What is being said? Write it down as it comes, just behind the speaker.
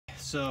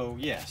So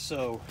yeah,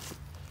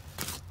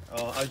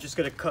 I was just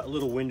gonna cut a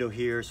little window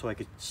here so I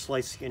could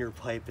slice the inner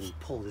pipe and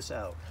pull this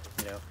out,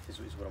 you know, is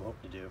what I'm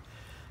hoping to do.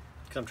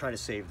 Because I'm trying to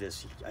save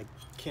this. I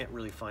can't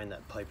really find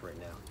that pipe right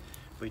now.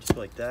 But you just go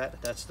like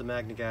that. That's the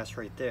magna gas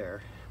right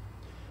there.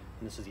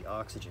 And this is the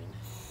oxygen.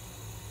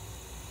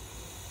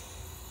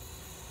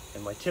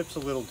 And my tip's a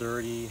little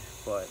dirty,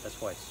 but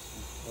that's why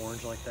it's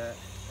orange like that.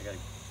 I don't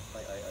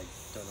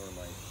know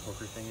where my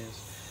poker thing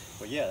is.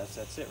 But yeah, that's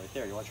it right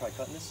there. You wanna try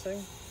cutting this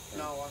thing?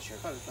 No, I'll sure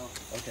cut it though.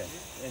 Okay,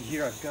 and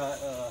here I've got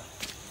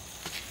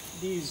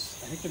these.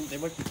 I think they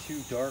might be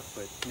too dark,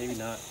 but maybe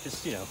not.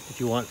 Just, you know, if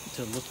you want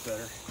to look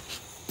better.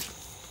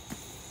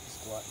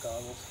 Squat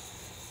goggles.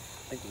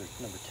 I think they're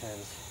number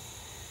 10s.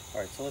 All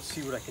right, so let's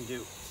see what I can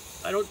do.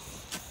 I don't,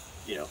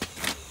 you know,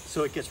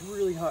 so it gets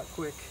really hot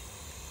quick.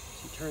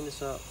 So you turn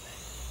this up,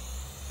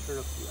 turn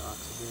up the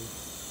oxygen.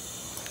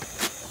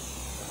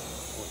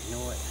 Oh, you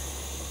know what?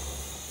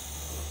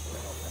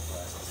 Oh, my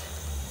glasses.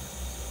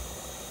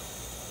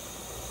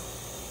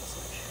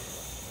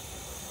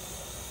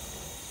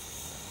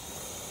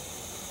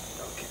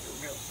 Okay, here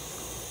we go.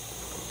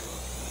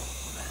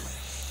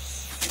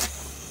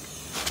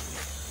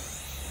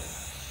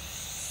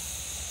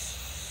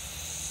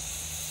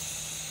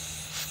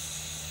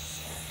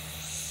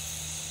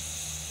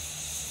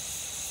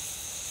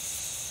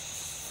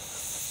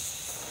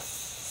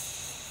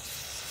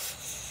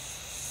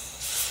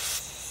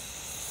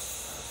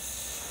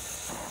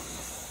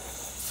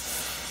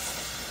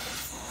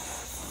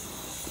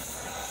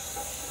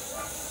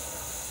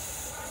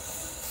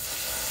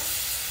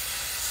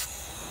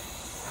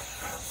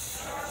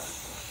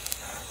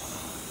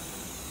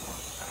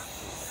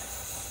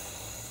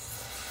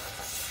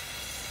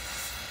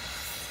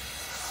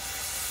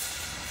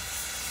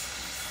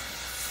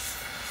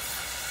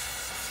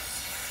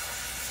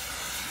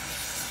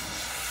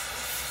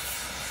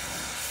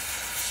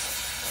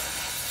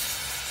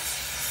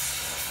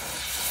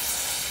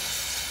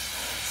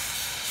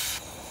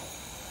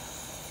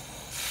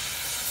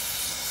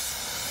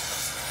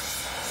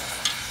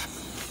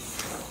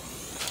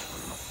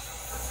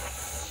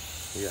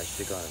 Yeah, I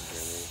should have got him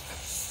here, maybe.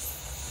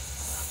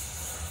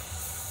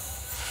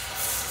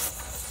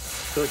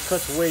 So it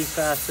cuts way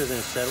faster than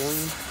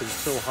acetylene because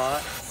it's so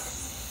hot.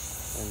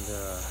 And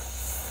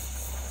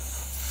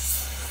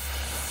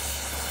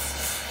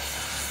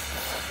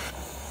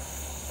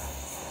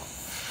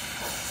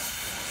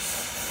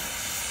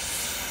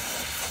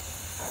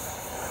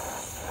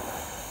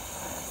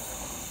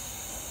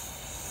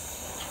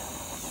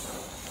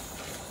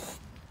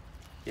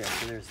yeah,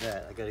 so there's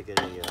that. I gotta get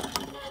a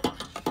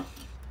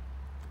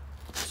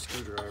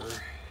screwdriver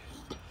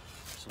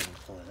so I can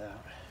pull it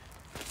out.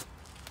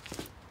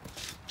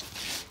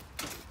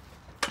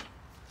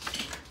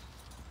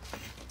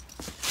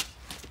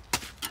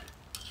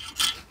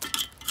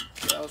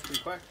 That was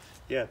pretty quick.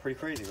 Yeah, pretty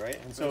crazy, right?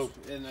 And so,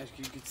 and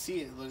you could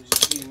see it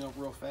just heating up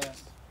real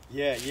fast.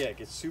 yeah, it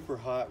gets super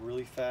hot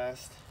really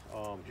fast.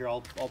 Here,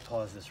 I'll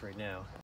pause this right now.